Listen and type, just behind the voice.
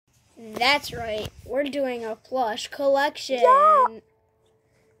That's right. We're doing a plush collection. Yeah.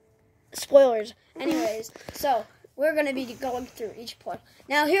 Spoilers. Anyways, so we're going to be going through each plush.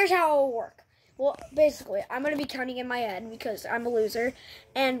 Now, here's how it will work. Well, basically, I'm going to be counting in my head because I'm a loser.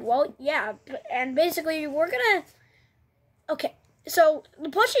 And, well, yeah. And basically, we're going to... Okay, so the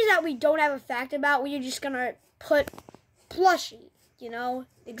plushies that we don't have a fact about, we're just going to put plushie, you know,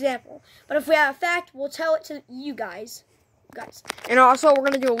 example. But if we have a fact, we'll tell it to you guys. And also, we're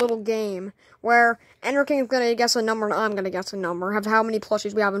going to do a little game where Ender King's going to guess a number and I'm going to guess a number. Have how many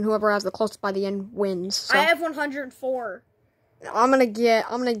plushies we have, and whoever has the closest by the end wins. So. I have 104. I'm going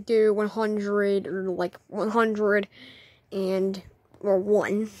to do 100 or like 100 and or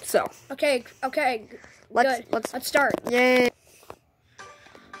 1. So. Okay. Let's start. Yay.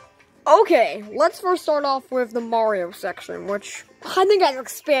 Okay, let's first start off with the Mario section, which I think I've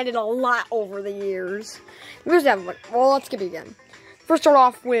expanded a lot over the years. Well, let's skip it again. First start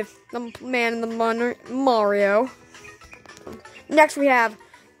off with the Man in the Mario. Next we have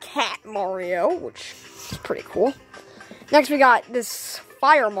Cat Mario, which is pretty cool. Next we got this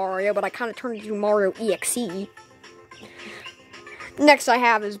Fire Mario, but I kind of turned it into Mario EXE. Next I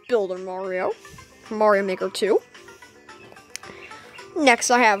have is Builder Mario from Mario Maker 2.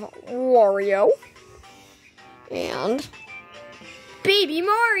 Next, I have Wario and Baby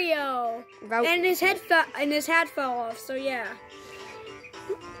Mario, and his head fell off. So yeah,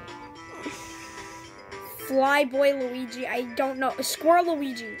 Flyboy Luigi. I don't know. Squirrel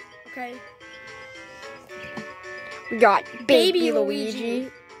Luigi. Okay. We got Baby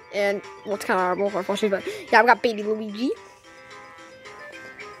Luigi, and what's kind of horrible for plushies, but yeah, we got Baby Luigi.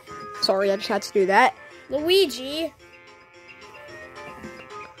 Sorry, I just had to do that. Luigi.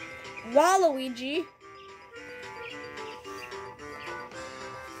 Waluigi,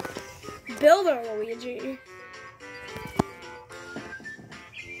 Builder Luigi,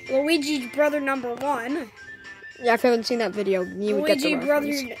 Luigi's brother number 1. Yeah, if you haven't seen that video, you would get the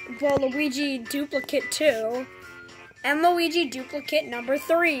reference. Luigi duplicate 2, and Luigi duplicate number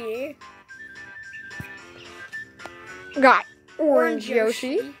 3. Got Orange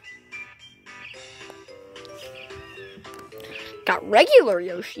Yoshi. Got regular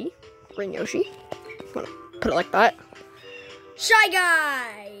Yoshi. Green Yoshi. I'm gonna put it like that. Shy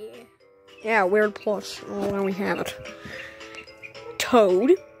Guy! Yeah, weird plush. Oh, now we have it.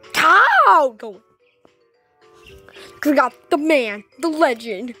 Toad. Toad! Go. We got the man, the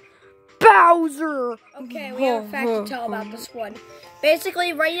legend, Bowser! Okay, we have a fact to tell about this one.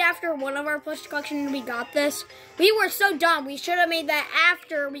 Basically, right after one of our plush collections, we got this. We were so dumb. We should have made that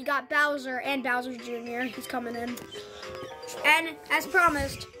after we got Bowser and Bowser Jr. He's coming in. And, as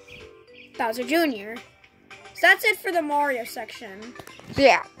promised, Bowser Jr. So that's it for the Mario section.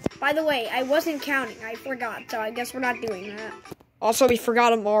 Yeah. By the way, I wasn't counting. I forgot, so I guess we're not doing that. Also, we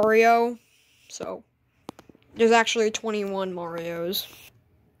forgot a Mario. So, there's actually 21 Marios.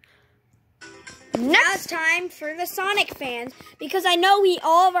 Now it's time for the Sonic fans, because I know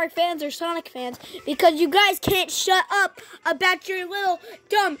all of our fans are Sonic fans, because you guys can't shut up about your little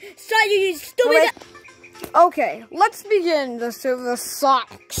dumb, you stupid... Okay, let's begin the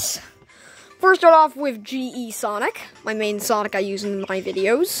Sonics. First, start off with GE Sonic, my main Sonic I use in my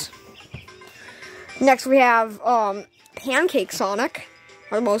videos. Next, we have Pancake Sonic,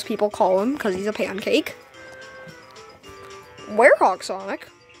 or most people call him because he's a pancake. Werehog Sonic.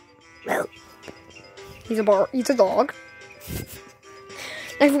 He's a dog.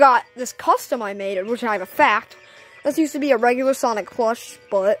 Next, we got this custom I made, which I have a fact. This used to be a regular Sonic plush,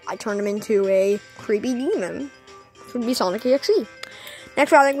 but I turned him into a creepy demon. This would be Sonic EXE.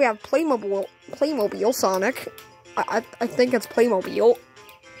 Next, I think we have Playmobil Sonic. I think it's Playmobil.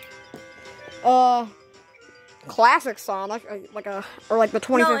 Classic Sonic, like the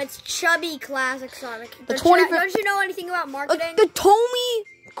 25th. No, it's Chubby Classic Sonic. Don't you know anything about marketing? The Tomy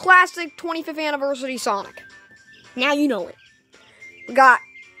Classic 25th Anniversary Sonic. Now you know it. We got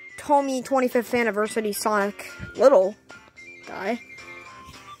Tomy 25th Anniversary Sonic little guy.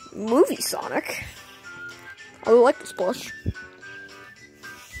 Movie Sonic. I really like this plush.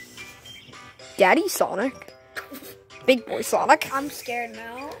 Daddy Sonic. Big Boy Sonic. I'm scared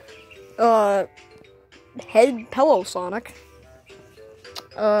now. Head Pillow Sonic.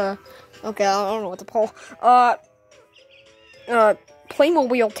 Okay, I don't know what to pull.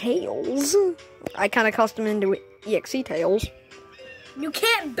 Playmobil Tails. I kind of custom into EXE Tails. You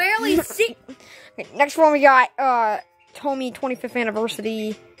can't barely see. Okay, next one we got, Tomy 25th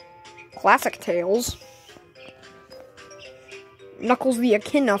Anniversary Classic Tails. Knuckles the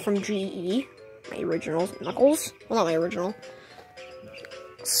Echidna from GE. My original Knuckles. Well, not my original.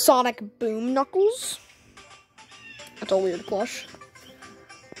 Sonic Boom Knuckles. That's a weird plush.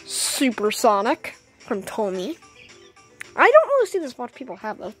 Supersonic from Tommy. I don't really see this much people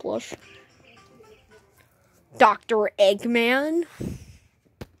have this plush. Dr. Eggman.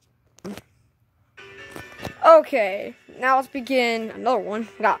 Okay, now let's begin another one.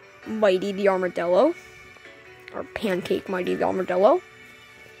 We got Mighty the Armadillo. Or Pancake Mighty the Armadillo.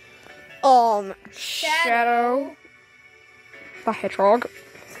 Shadow the Hedgehog.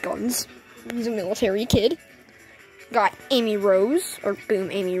 Guns. He's a military kid. Got Amy Rose, or Boom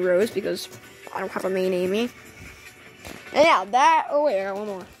Amy Rose, because I don't have a main Amy. And yeah, that, oh wait, I got one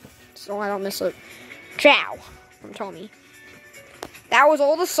more, so I don't miss it. Ciao, from Tommy. That was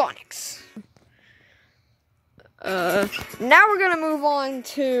all the Sonics. Now we're gonna move on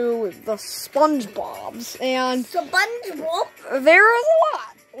to the SpongeBobs, and SpongeBob? there is a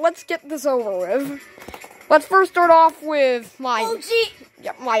lot. Let's get this over with. Let's first start off with my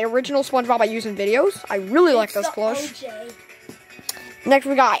original SpongeBob I use in videos. I really like this plush. Next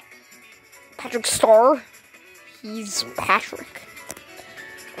we got Patrick Star. He's Patrick.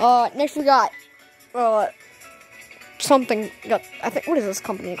 Next we got something. I think, what is this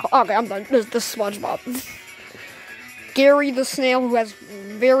company called? Okay, I'm done. This is SpongeBob. Gary the Snail, who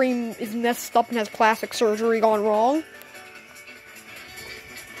is messed up and has plastic surgery gone wrong.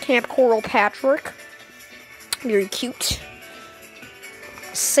 Camp Coral Patrick. Very cute.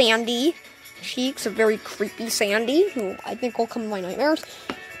 Sandy Cheeks, a very creepy Sandy, who I think will come in my nightmares.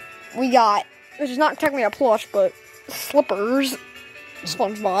 We got, which is not technically a plush, but Slippers,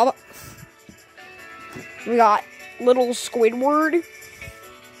 SpongeBob. We got Little Squidward.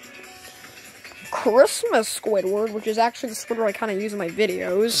 Christmas Squidward, which is actually the Squidward I kind of use in my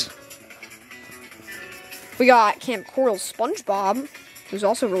videos. We got Camp Coral SpongeBob, who's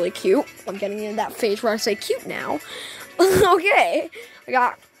also really cute. I'm getting into that phase where I say cute now. Okay. I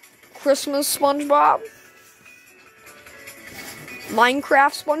got Christmas SpongeBob.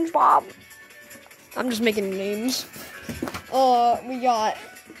 Minecraft SpongeBob. I'm just making names. We got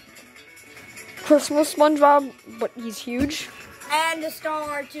Christmas SpongeBob, but he's huge. And a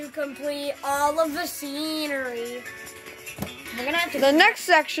star to complete all of the scenery. We're gonna have to the next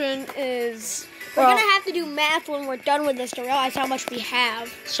section is... We're gonna have to do math when we're done with this to realize how much we have.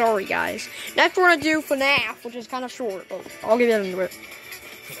 Sorry, guys. Next, we're gonna do FNAF, which is kind of short, but I'll get into it.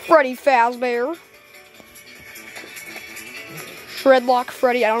 Freddy Fazbear. Shredlock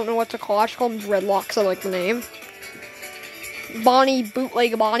Freddy. I don't know what to call. I should call him Dreadlock because I like the name. Bonnie,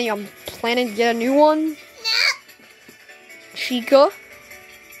 Bootleg Bonnie. I'm planning to get a new one. Chica.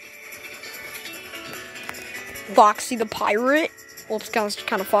 Foxy the Pirate. Well, it's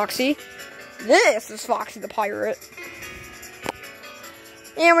kind of foxy. This is Foxy the Pirate.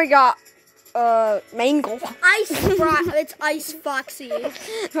 And we got, Mangle. It's Ice Foxy.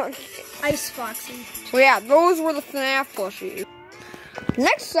 Ice Foxy. So yeah, those were the FNAF plushies.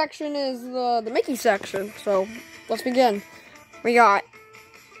 Next section is the Mickey section. So, let's begin. We got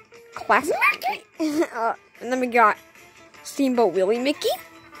Classic Mickey. And then we got Steamboat Willie Mickey.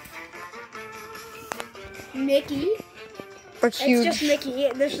 Mickey? It's huge. It's just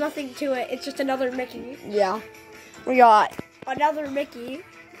Mickey. There's nothing to it. It's just another Mickey. Yeah. We got another Mickey.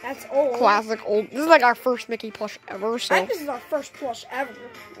 That's old. Classic old. This is like our first Mickey plush ever. So I think this is our first plush ever.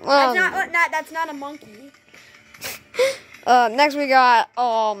 That's not a monkey. Next we got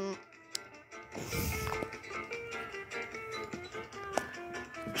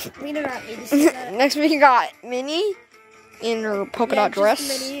We do not need to see that. Next we got Minnie in her polka dot dress.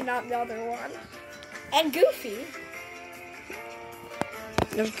 Minnie, not the other one. And Goofy.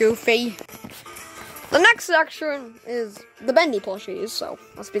 There's Goofy. The next section is the Bendy plushies, so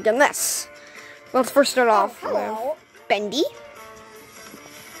let's begin this. Let's first start off with Bendy.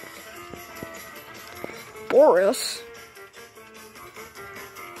 Boris.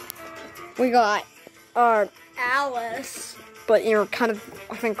 We got Alice. But in her kind of,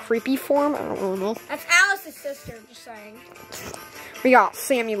 I think, creepy form. I don't really know. That's Alice's sister, just saying. We got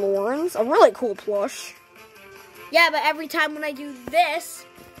Sammy Lawrence, a really cool plush. Yeah, but every time when I do this,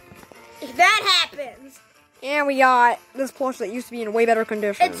 that happens. And we got this plush that used to be in way better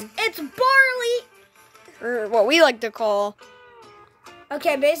condition. It's Barley. Or what we like to call.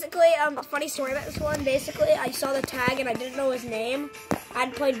 Okay, basically, a funny story about this one. Basically, I saw the tag and I didn't know his name.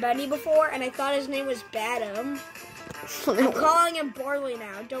 I'd played Bendy before and I thought his name was Badum. I'm calling him Barley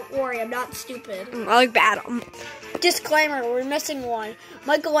now. Don't worry, I'm not stupid. I like Badum. Disclaimer, we're missing one.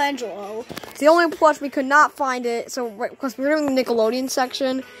 Michelangelo. It's the only plush we could not find it, so because we're doing the Nickelodeon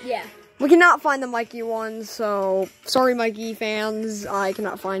section. Yeah. We cannot find the Mikey ones, so sorry Mikey fans, I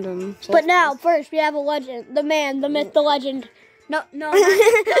cannot find them. So but now, first, we have a legend. The man, the myth, the legend. No, no.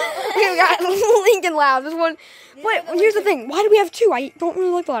 Okay, we got Lincoln Loud. This one. Wait, here's the thing. Why do we have two? I don't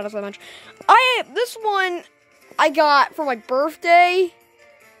really like the Loudest that much. This one I got for my birthday.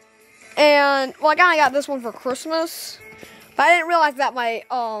 And, well, I kind of got this one for Christmas. But I didn't realize that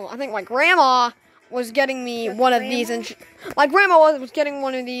I think my grandma was getting me one of these. And my grandma was getting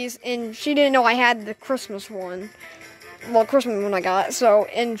one of these, and she didn't know I had the Christmas one. Well, Christmas one I got. So,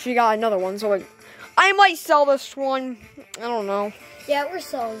 and she got another one. So, I might sell this one. I don't know. Yeah, we're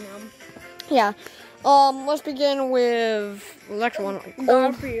selling them. Yeah. Let's begin with the next one.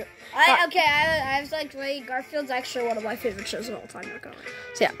 Garfield. I was like, wait, Garfield's actually one of my favorite shows of all time.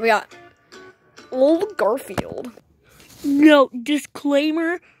 So yeah, we got Old Garfield. No,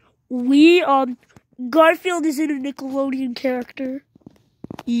 disclaimer. Garfield isn't a Nickelodeon character.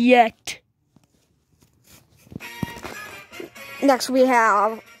 Yet. Next we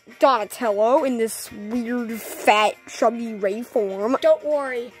have Donatello in this weird, fat, chubby Ray form. Don't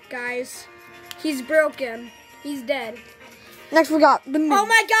worry, guys. He's broken. He's dead. Next we got the... Oh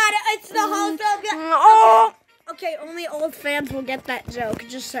my god, it's the whole film. Oh! Okay, only old fans will get that joke.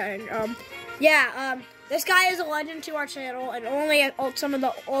 Just saying. This guy is a legend to our channel, and only some of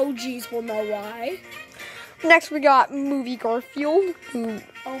the OGs will know why. Next we got Movie Garfield.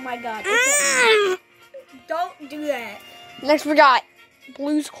 Oh my god. Don't do that. Next we got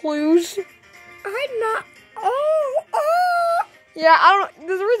Blue's Clues. I'm not... Yeah, I don't...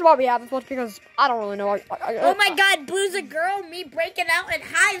 There's a reason why we have this much, because I don't really know. Oh my god, Blue's a girl? Me breaking out in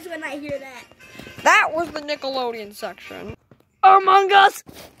hives when I hear that. That was the Nickelodeon section. Among Us!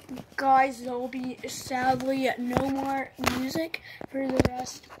 Guys, there will be, sadly, no more music for the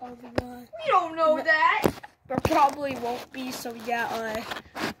rest of the... We don't know that. There probably won't be, so yeah,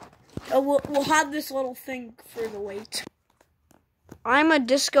 we'll have this little thing for the wait. I'm a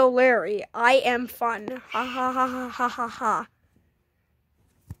Disco Larry. I am fun. Ha ha ha ha ha ha ha.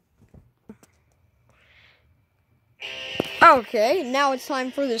 Okay, now it's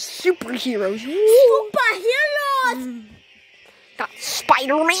time for the superheroes. Superheroes! Got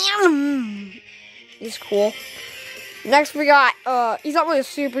Spider-Man. He's cool. Next we got, he's not really a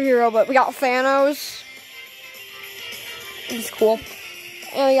superhero, but we got Thanos. He's cool.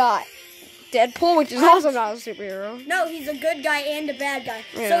 And we got Deadpool, which is also not a superhero. No, he's a good guy and a bad guy.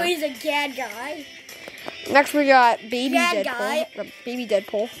 Yeah. So he's a bad guy. Next we got Baby Bad Deadpool. guy. Baby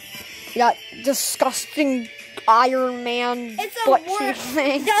Deadpool. We got disgusting Iron Man butt cheek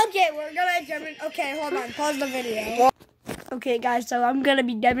thing. Okay, we're gonna demonstrate. Okay, hold on. Pause the video. Okay, guys, so I'm gonna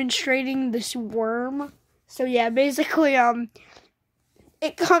be demonstrating this worm. So yeah, basically,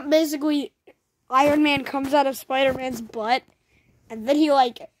 basically, Iron Man comes out of Spider-Man's butt, and then he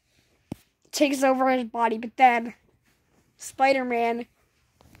like takes over his body. But then Spider-Man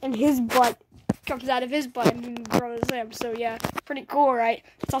and his butt comes out of his butt and grows him. So yeah, pretty cool, right?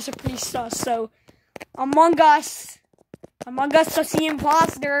 It's also pretty sus. So Among Us, sus the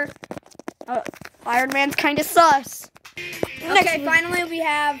imposter. Iron Man's kind of sus. Okay, finally we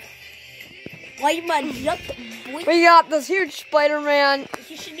have Light Mud. We got this huge Spider-Man.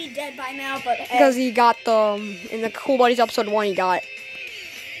 He should be dead by now, but because he got in the Cool Buddies episode 1, he got,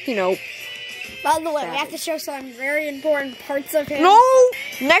 you know. By the way, we have to show some very important parts of him. No.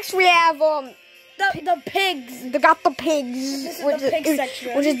 Next we have the pigs. They got the pigs, This is the pig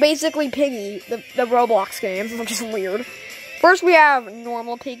section. which is basically Piggy, the Roblox game, which is weird. First we have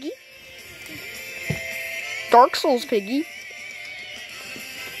normal Piggy, Dark Souls Piggy,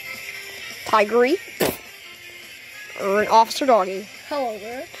 Tigery, or an Officer Doggy. Hello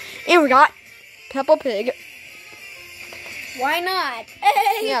there. And we got Peppa Pig. Why not?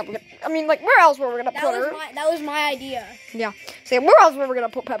 Hey! Yeah, I mean, like, where else were we gonna put her? That was my idea. Yeah. So where else were we gonna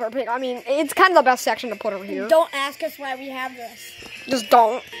put Peppa Pig? I mean, it's kind of the best section to put her here. Don't ask us why we have this. Just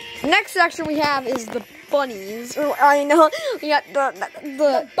don't. Next section we have is the bunnies. I know we got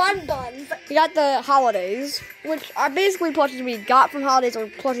the bun buns. We got the holidays, which are basically plushies we got from holidays or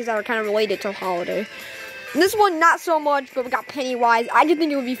plushies that are kind of related to holiday. And this one, not so much, but we got Pennywise. I just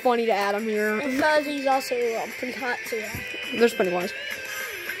think it would be funny to add him here. Because he's also pretty hot, too. Yeah. There's Pennywise.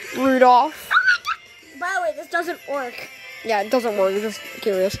 Rudolph. By the way, this doesn't work. Yeah, it doesn't work. I'm just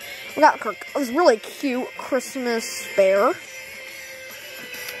curious. We got this really cute Christmas bear.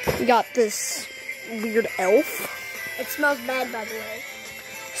 We got this weird elf. It smells bad, by the way.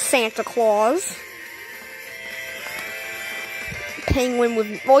 Santa Claus. Penguin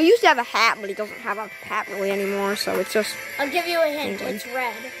with... Well, he used to have a hat, but he doesn't have a hat really anymore, so it's just... I'll give you a hint. Penguin. It's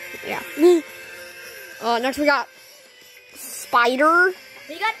red. Yeah. Next we got Spider.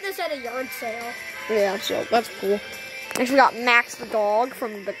 We got this at a yard sale. Yeah, so that's cool. Next we got Max the dog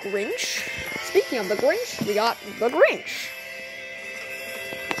from The Grinch. Speaking of The Grinch, we got The Grinch.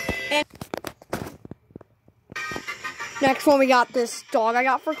 Next one, we got this dog I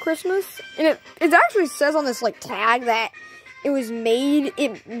got for Christmas. And it actually says on this, like, tag that it was made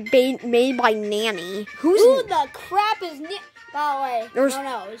by Nanny. Who the crap is by the way, who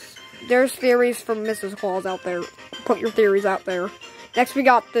knows? There's theories from Mrs. Claus out there. Put your theories out there. Next, we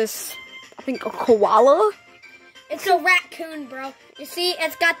got this, I think, a koala. It's a raccoon, bro. You see,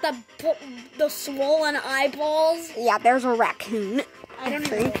 it's got the swollen eyeballs. Yeah, there's a raccoon. I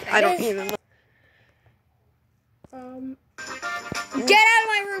don't even know. Get out of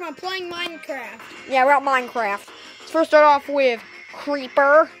my room. I'm playing Minecraft. Yeah, we're at Minecraft. Let's first start off with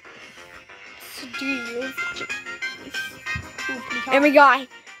Creeper. And we got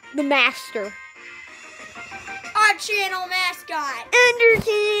the Master. Our channel mascot. Ender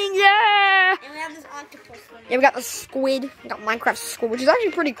King, yeah! And we have this octopus one. Yeah, we got the squid. We got Minecraft squid, which is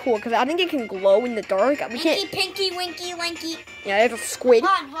actually pretty cool because I think it can glow in the dark. Pinky, winky, winky. Yeah, it's a squid.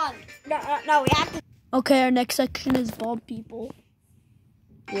 Hold on. No, we have to. Okay, our next section is bald people.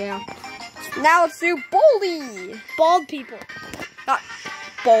 Yeah. Now let's do Baldy. Bald people.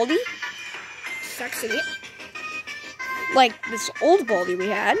 Baldy? Sexy. Like this old Baldy we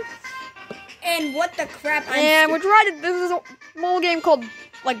had. And what the crap? And we're trying to. This is a small game called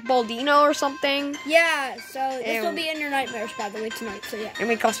like Baldino or something. Yeah. So this will be in your nightmares, by the way, tonight. So yeah. And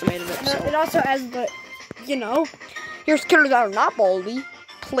we customated it. So. It also has the, you know, here's killers that are not Baldy.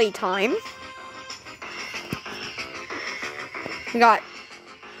 Playtime. We got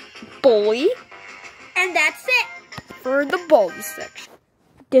Bully. And that's it for the Baldy section.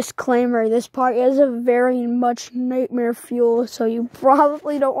 Disclaimer, this part is a very much nightmare fuel, so you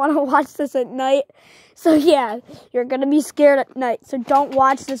probably don't want to watch this at night. So yeah, you're going to be scared at night, so don't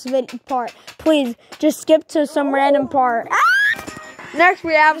watch this part. Please, just skip to some random part. Next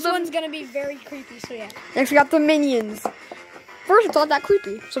we have this one's going to be very creepy, so yeah. Next we got the minions. First, it's not that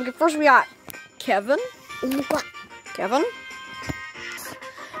creepy. So first we got Kevin. Kevin.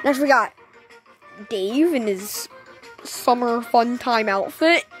 Next we got Dave in his summer fun time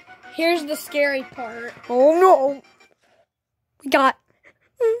outfit. Here's the scary part. Oh no! We got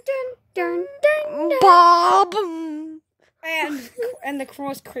Bob. And the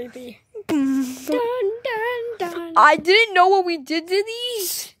crow's creepy. I didn't know what we did to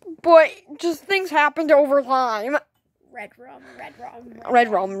these, but just things happened over time. Red rum.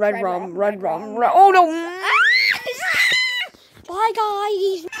 Oh no! Bye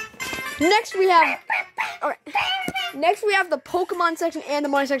guys. Next we have the Pokemon section and the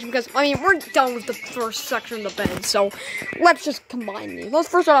money section because I mean we're done with the first section of the bed, so let's just combine these. Let's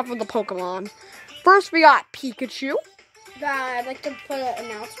first start off with the Pokemon. First we got Pikachu. I'd like to put an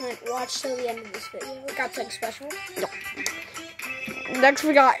announcement. Watch till the end of this video. We got something special. No. Next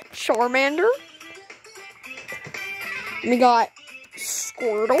we got Charmander. We got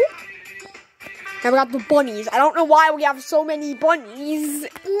Squirtle. And we got the bunnies. I don't know why we have so many bunnies.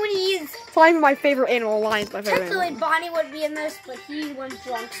 Bunnies. It's not even my favorite animal. Lion's my favorite Technically, animal. Bonnie would be in this, but he went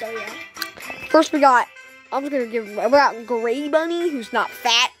drunk, so yeah. First we got, we got Gray Bunny, who's not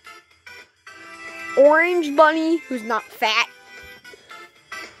fat. Orange Bunny, who's not fat.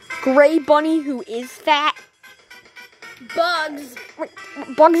 Gray Bunny, who is fat. Bugs. Wait,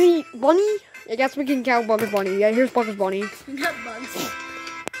 Bugsy Bunny? I guess we can count Bugs Bunny. Yeah, here's Bugs Bunny. Not Bugs.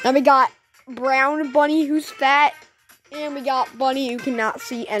 Then we got Brown Bunny, who's fat. And we got Bunny, who cannot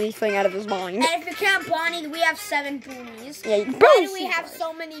see anything out of his mind. And if you count Bonnie, we have 7 boonies. Yeah, why do we have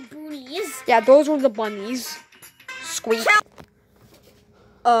so many boonies? Yeah, those were the bunnies. Squeak.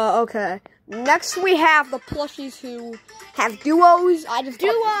 Okay. Next we have the plushies who have duos. I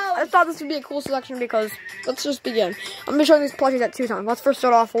thought this would be a cool selection because let's just begin. I'm gonna show you these plushies at 2 times. Let's first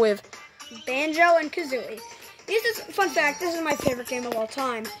start off with Banjo and Kazooie. Fun fact, this is my favorite game of all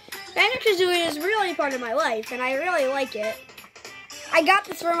time. Banjo-Kazooie is really part of my life, and I really like it. I got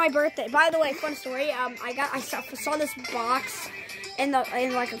this for my birthday. By the way, fun story. I saw this box in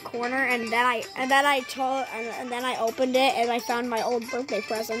like a corner, and then I opened it, and I found my old birthday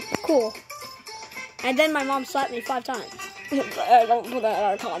present. Cool. And then my mom slapped me 5 times. I don't put that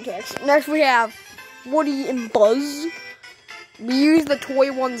out of context. Next we have Woody and Buzz. We use the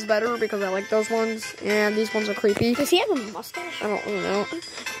toy ones better because I like those ones, and these ones are creepy. Does he have a mustache? I don't know.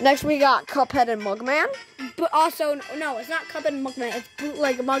 Next we got Cuphead and Mugman. But also, no, it's not Cuphead and Mugman. It's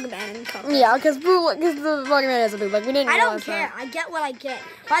bootleg Mugman and Cuphead. Yeah, because the Mugman is a bootleg. We didn't. I don't care. That. I get what I get.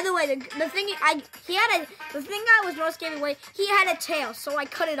 By the way, the thing I was most giving away. He had a tail, so I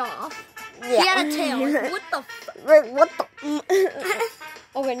cut it off. Yeah. He had a tail. What the? What the?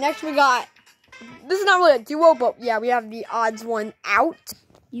 Okay, next we got. This is not really a duo, but yeah, we have the odds one out.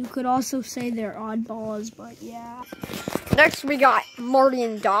 You could also say they're oddballs, but yeah. Next, we got Marty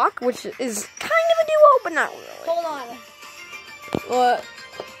and Doc, which is kind of a duo, but not really. Hold on.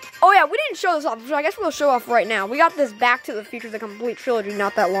 Oh yeah, we didn't show this off, so I guess we'll show off right now. We got this Back to the Future, the complete trilogy,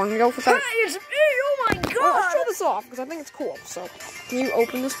 not that long ago. For Hey, it's me! Oh my god! Let's show this off, because I think it's cool. So, can you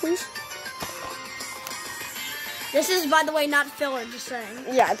open this, please? This is, by the way, not filler, just saying.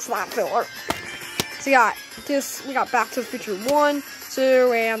 Yeah, it's not filler. So we got Back to the Future 1,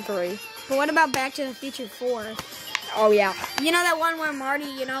 2, and 3. But what about Back to the Future 4? Oh yeah. You know that one where Marty,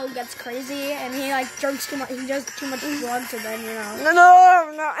 gets crazy and he drinks too much, he does too much drugs and then,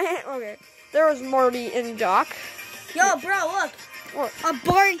 No. Okay. There was Marty and Doc. Yo, bro, look. What? A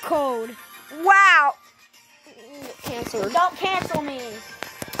barcode. Wow. Cancer. Don't cancel me.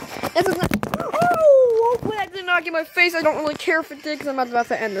 This is not. Oh, hopefully that did not get my face. I don't really care if it did because I'm about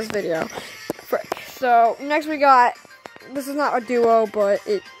to end this video. Frick. So next we got. This is not a duo, but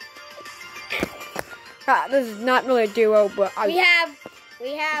it. This is not really a duo, but we have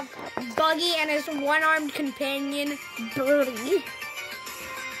Buggy and his one-armed companion Birdie.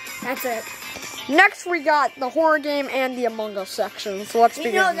 That's it. Next we got the horror game and the Among Us section. So let's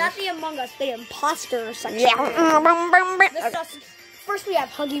begin. No, not the Among Us, the imposter section. Yeah. First we have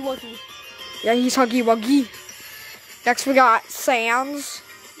Huggy Wuggy. Yeah, he's Huggy Wuggy. Next we got Sans.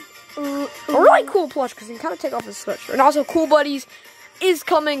 A really cool plush because he can kind of take off his sweatshirt. And also Cool Buddies is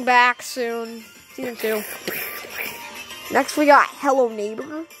coming back soon. Season 2. Next we got Hello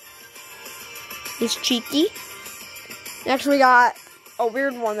Neighbor. He's cheeky. Next we got a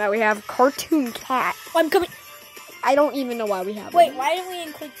weird one that we have, Cartoon Cat. I'm coming. I don't even know why we have Wait, him. why didn't we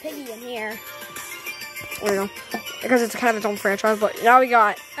include Piggy in here? I don't know. Because it's kind of its own franchise, but now we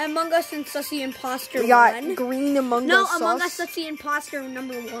got Among Us and Sussy Imposter we got 1. Green Among Us. No, Among Us Sussy Imposter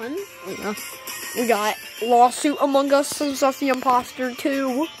number 1. Yeah. We got Lawsuit Among Us and Sussy Imposter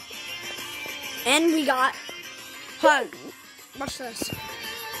 2. And we got Hug. Watch this.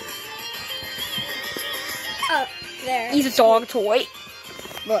 Oh, there. He's a dog toy.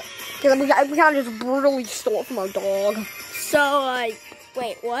 But because we kind of just brutally stole it from our dog. So,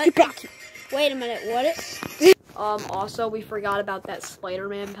 wait, what? Get back here. Wait a minute, what? Also, we forgot about that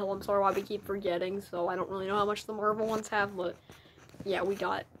Spider-Man pill. I'm sorry why we keep forgetting, so I don't really know how much the Marvel ones have, but yeah, we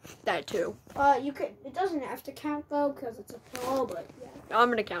got that too. It doesn't have to count, though, because it's a pill, but yeah. I'm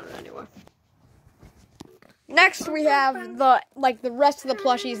gonna count it anyway. Next, we have the rest of the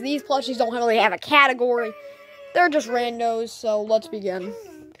plushies. These plushies don't really have a category. They're just randos, so let's begin.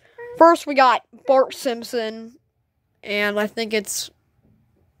 First, we got Bart Simpson, and I think it's...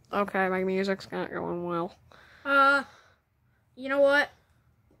 Okay, my music's not going well. You know what?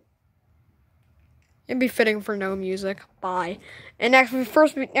 It'd be fitting for no music. Bye. And next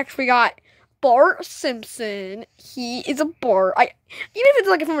we got Bart Simpson. He is a Bart. Even if it's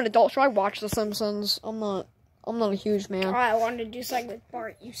like from an adult show, I watch The Simpsons. I'm not a huge man. I wanted to do something with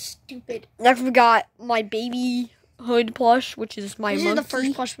Bart, you stupid. Next we got my baby hood plush, which is my monkey. This is the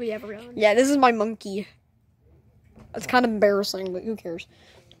first plush we ever got. Yeah, this is my monkey. It's kind of embarrassing, but who cares?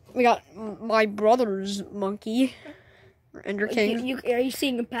 We got my brother's monkey, Ender King. Are you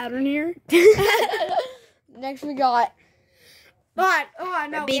seeing a pattern here? Next we got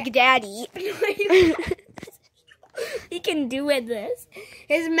Big Daddy. He can do with this.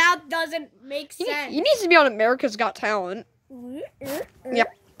 His mouth doesn't make sense. He needs to be on America's Got Talent.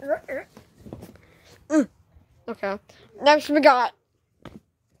 Yep. Okay. Next we got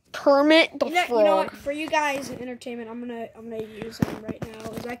Kermit the Frog. You know what? For you guys' entertainment, I'm gonna use him right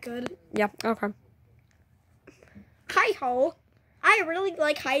now. Is that good? Yep. Okay. Hi ho. I really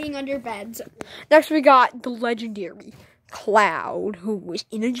like hiding under beds. Next we got the legendary Cloud, who was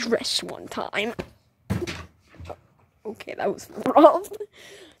in a dress one time. Okay, that was rough.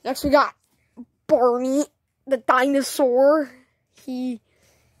 Next we got Barney the dinosaur. He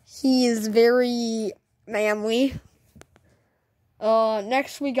is very manly.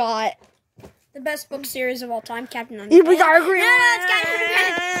 Next we got the best book series of all time, Captain Underpants. We got agree. No, it's Captain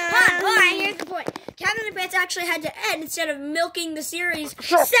Underpants. Hold on, here's the point. Captain Underpants actually had to end instead of milking the series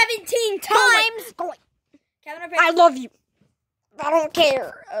 17 times. Captain Underpants. I love you. I don't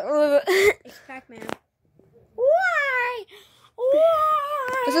care. It's Pac-Man. Why?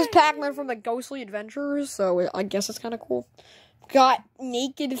 This is Pac-Man from the Ghostly Adventures, so I guess it's kind of cool. Got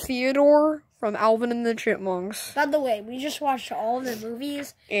Naked Theodore from Alvin and the Chipmunks. By the way, we just watched all of the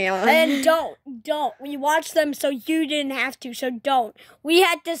movies. Yeah. And don't. We watched them so you didn't have to, so don't. We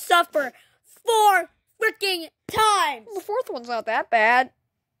had to suffer 4 freaking times. The 4th one's not that bad.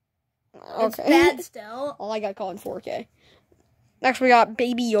 Okay. It's bad still. All I got called 4K. Next we got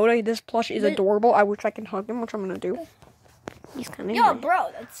Baby Yoda. This plush is adorable. I wish I could hug him, which I'm gonna do. He's kind of Yo, bro,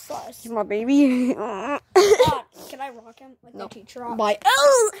 that's sus. He's my baby. Can I rock him like the teacher rock? Bye.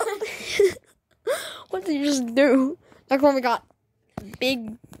 Oh! What did you just do? Next one we got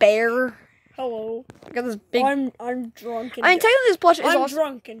big bear. Hello. I got this big. I'm drunk. And technically, this plush is I'm also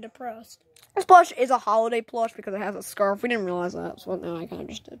drunk and depressed. this plush is a holiday plush because it has a scarf. We didn't realize that, so now I kind of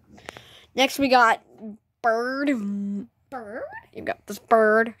just did. Next, we got Bird. Bird? You got this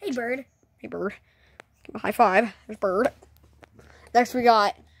bird. Hey, Bird. Hey, Bird. Give him a high five. There's Bird. Next, we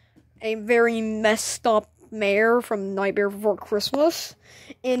got a very messed up mare from Nightmare Before Christmas.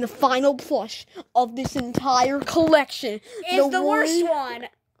 And the final plush of this entire collection Is the worst one.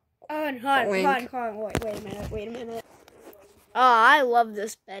 Hold on, Wait wait a minute. I love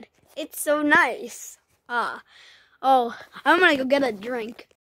this bed. It's so nice. Oh, I'm gonna go get a drink.